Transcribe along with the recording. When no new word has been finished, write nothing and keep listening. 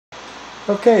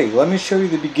Okay, let me show you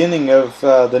the beginning of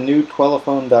the new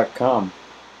Twelephone.com.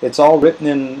 It's all written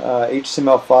in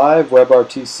HTML5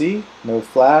 WebRTC, no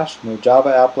Flash, no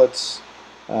Java applets.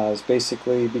 It's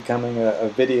basically becoming a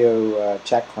video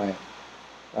chat client.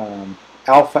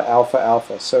 Alpha, alpha,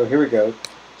 alpha. So here we go.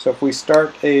 So if we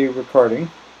start a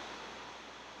recording,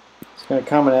 it's going to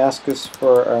come and ask us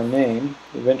for our name.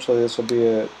 Eventually this will be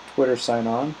a Twitter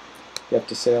sign-on. You have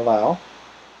to say allow.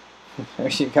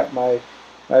 You got my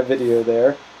video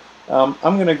there. I'm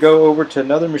going to go over to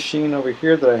another machine over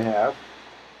here that I have,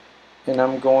 and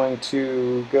I'm going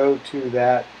to go to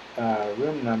that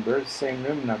room number, same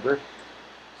room number.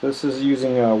 So this is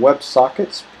using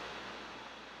WebSockets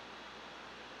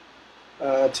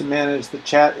to manage the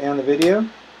chat and the video.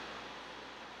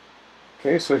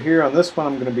 Okay, so here on this one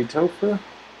I'm going to be Topher.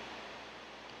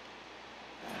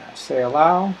 Say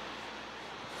allow.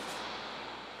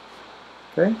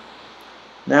 Okay.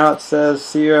 Now it says,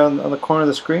 see here on the corner of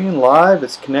the screen, live.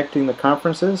 It's connecting the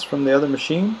conferences from the other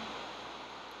machine.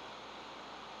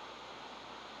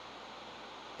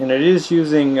 And it is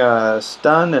using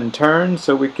stun and turn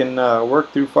so we can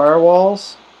work through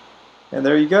firewalls. And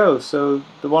there you go. So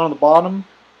the one on the bottom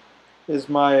is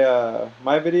my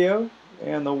my video,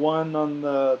 and the one on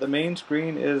the main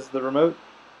screen is the remote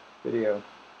video.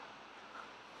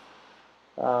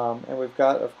 And we've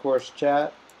got, of course,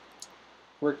 chat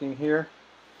working here.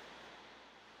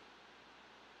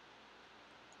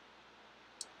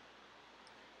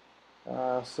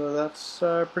 So that's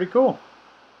pretty cool.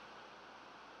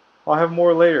 I'll have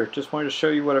more later. Just wanted to show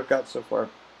you what I've got so far.